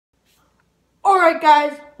Alright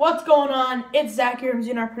guys, what's going on? It's Zack here from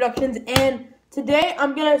ZNR Productions, and today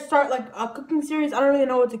I'm going to start like a cooking series. I don't really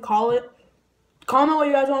know what to call it. Comment what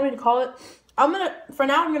you guys want me to call it. For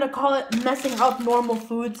now, I'm going to call it Messing Up Normal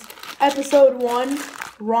Foods. Episode 1,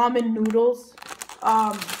 Ramen Noodles.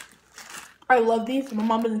 I love these. If my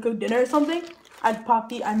mom doesn't cook dinner or something,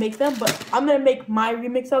 I make them, but I'm going to make my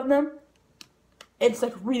remix of them. It's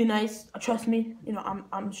like really nice. Trust me, you know,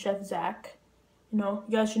 I'm Chef Zack. You know,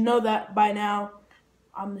 you guys should know that by now.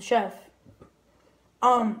 I'm the chef.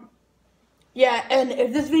 Yeah, and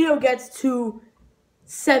if this video gets to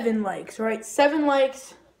 7 likes, right? 7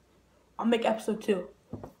 likes, I'll make episode 2.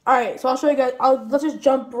 Alright, so I'll show you guys. Let's just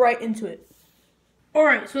jump right into it.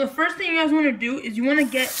 Alright, so the first thing you guys want to do is you want to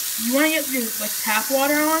get your like tap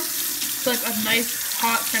water on. So like a nice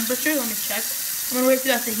hot temperature. Let me check. I'm gonna wait for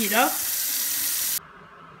that to heat up.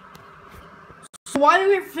 So while you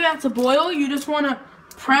wait for that to boil, you just want to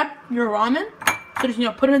prep your ramen. So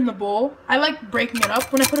just, put it in the bowl. I like breaking it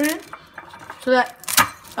up when I put it in. So that,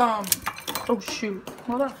 oh shoot.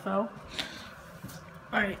 Well, that fell.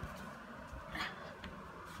 Alright.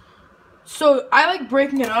 So I like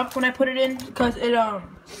breaking it up when I put it in because it,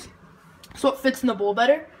 so it fits in the bowl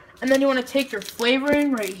better. And then you want to take your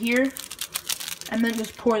flavoring right here and then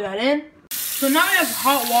just pour that in. So now I have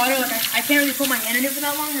hot water. Like I can't really put my hand in it for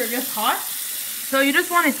that long. They're just hot. So you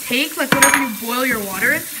just want to take, like, whatever you boil your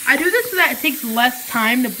water in. I do this so that it takes less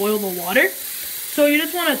time to boil the water. So you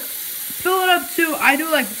just want to fill it up to, I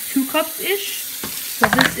do like 2 cups-ish. So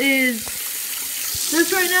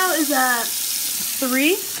this right now is at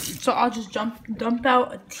 3. So I'll just dump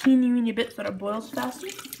out a teeny weeny bit so that it boils faster.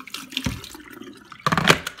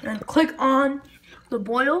 And click on the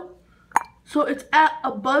boil. So it's at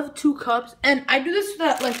above 2 cups. And I do this so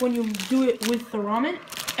that, like, when you do it with the ramen,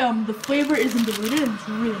 the flavor isn't diluted and it's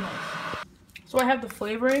really nice. So I have the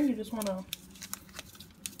flavoring. You just want to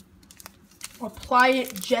apply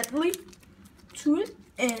it gently to it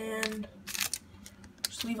and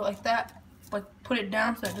just leave it like that. Like put it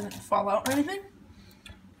down so that it doesn't fall out or anything.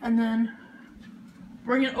 And then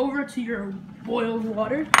bring it over to your boiled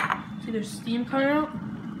water. See, there's steam coming out.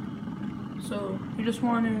 So you just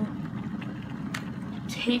want to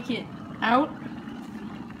take it out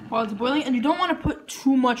while it's boiling, and you don't want to put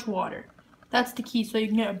too much water. That's the key, so you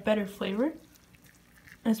can get a better flavor.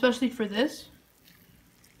 And especially for this,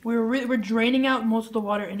 we're draining out most of the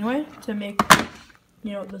water anyway to make,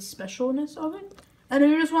 the specialness of it. And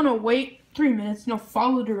then you just want to wait 3 minutes.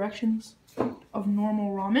 Follow the directions of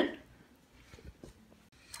normal ramen.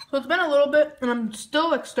 So it's been a little bit, and I'm still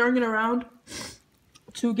like stirring it around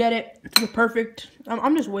to get it to the perfect.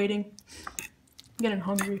 I'm just waiting. I'm getting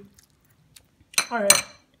hungry.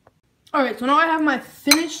 Alright, so now I have my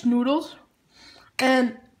finished noodles,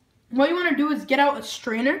 and what you want to do is get out a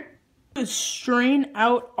strainer. Just strain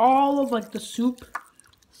out all of like the soup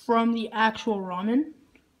from the actual ramen.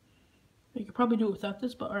 You could probably do it without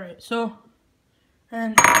this, but alright. So,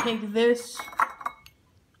 and take this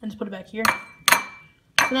and just put it back here.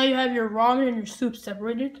 So now you have your ramen and your soup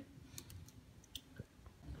separated.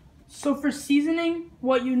 So for seasoning,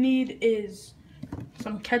 what you need is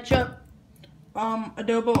some ketchup,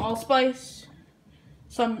 adobo allspice,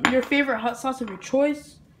 your favorite hot sauce of your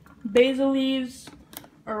choice, basil leaves,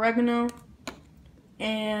 oregano,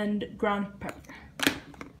 and ground pepper.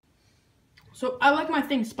 So I like my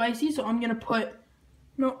things spicy, so I'm gonna put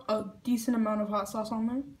a decent amount of hot sauce on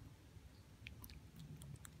there.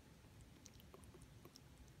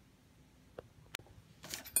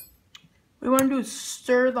 What you want to do is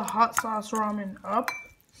stir the hot sauce ramen up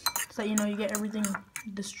so that you get everything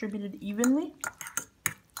distributed evenly.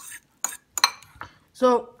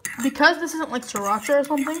 So because this isn't like sriracha or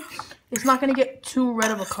something, it's not gonna get too red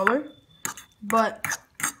of a color, but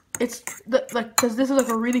it's because this is like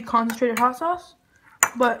a really concentrated hot sauce,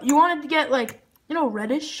 but you want it to get like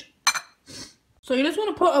reddish. So you just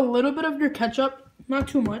want to put a little bit of your ketchup, not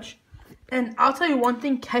too much. And I'll tell you one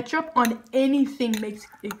thing, ketchup on anything makes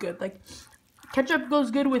it good. Like ketchup goes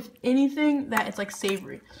good with anything that it's like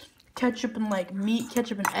savory. Ketchup and like meat,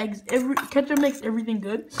 ketchup and eggs, ketchup makes everything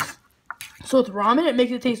good. So with ramen, it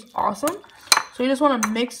makes it taste awesome. So you just want to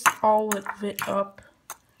mix all of it up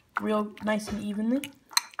real nice and evenly.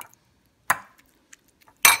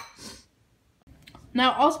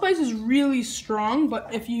 Now allspice is really strong,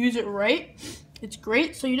 but if you use it right, it's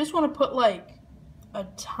great. So you just want to put like a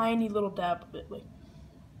tiny little dab of it. Like,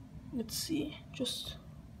 let's see, just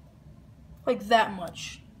like that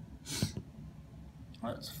much.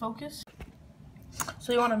 Let's focus.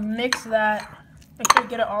 So you want to mix that. Make sure you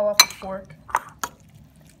get it all off the fork.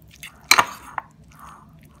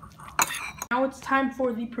 Now it's time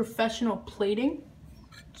for the professional plating.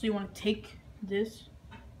 So you want to take this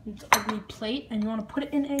ugly plate and you want to put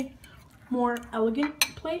it in a more elegant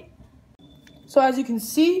plate. So as you can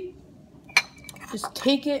see, just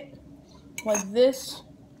take it like this,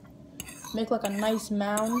 make like a nice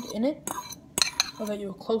mound in it. I'll get you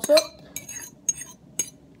a close-up.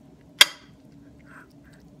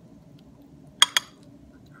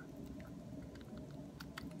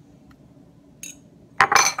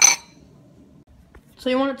 So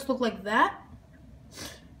you want it to look like that.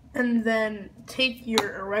 And then take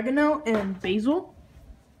your oregano and basil.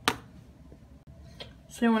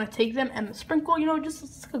 So you want to take them and sprinkle, you know, just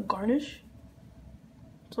it's like a garnish.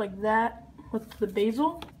 It's like that with the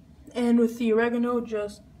basil. And with the oregano,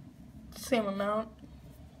 just the same amount.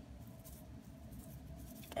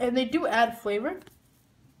 And they do add flavor.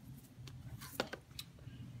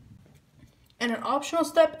 And an optional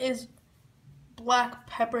step is black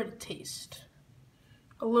pepper to taste.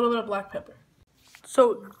 A little bit of black pepper.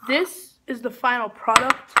 So this is the final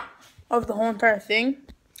product of the whole entire thing.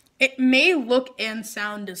 It may look and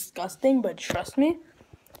sound disgusting, but trust me,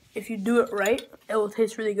 if you do it right, it will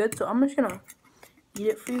taste really good. So I'm just gonna eat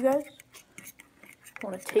it for you guys. I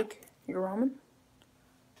want to take your ramen.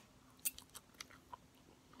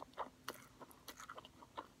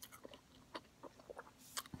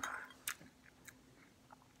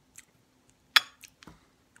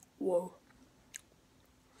 Whoa.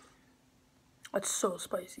 That's so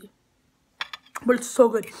spicy. But it's so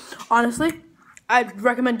good. Honestly, I'd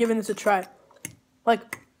recommend giving this a try.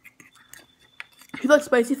 Like, if you like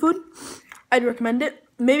spicy food, I'd recommend it.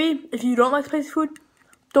 Maybe if you don't like spicy food,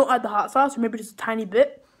 don't add the hot sauce, or maybe just a tiny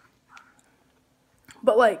bit.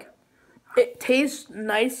 But like, it tastes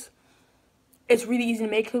nice. It's really easy to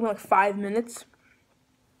make. It took me like 5 minutes.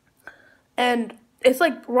 And it's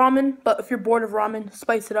like ramen, but if you're bored of ramen,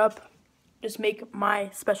 spice it up. Just make my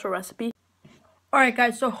special recipe. Alright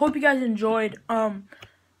guys, so hope you guys enjoyed.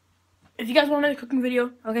 If you guys want another cooking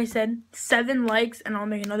video, like I said, 7 likes and I'll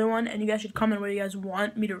make another one. And you guys should comment what you guys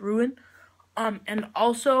want me to ruin. And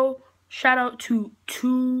also, shout out to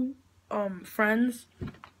 2 friends.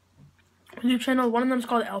 New channel. One of them is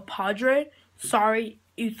called El Padre. Sorry,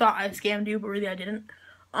 you thought I scammed you, but really I didn't.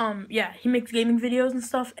 Yeah, he makes gaming videos and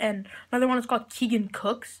stuff. And another one is called Keegan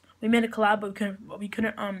Cooks. We made a collab, but we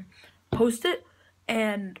couldn't post it.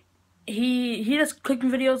 And he does cooking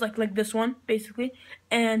videos like this one basically,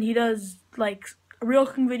 and he does like real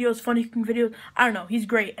cooking videos, funny cooking videos. I don't know, he's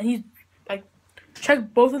great, and he's like,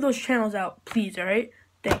 check both of those channels out, please. All right,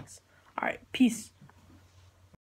 thanks. All right, peace.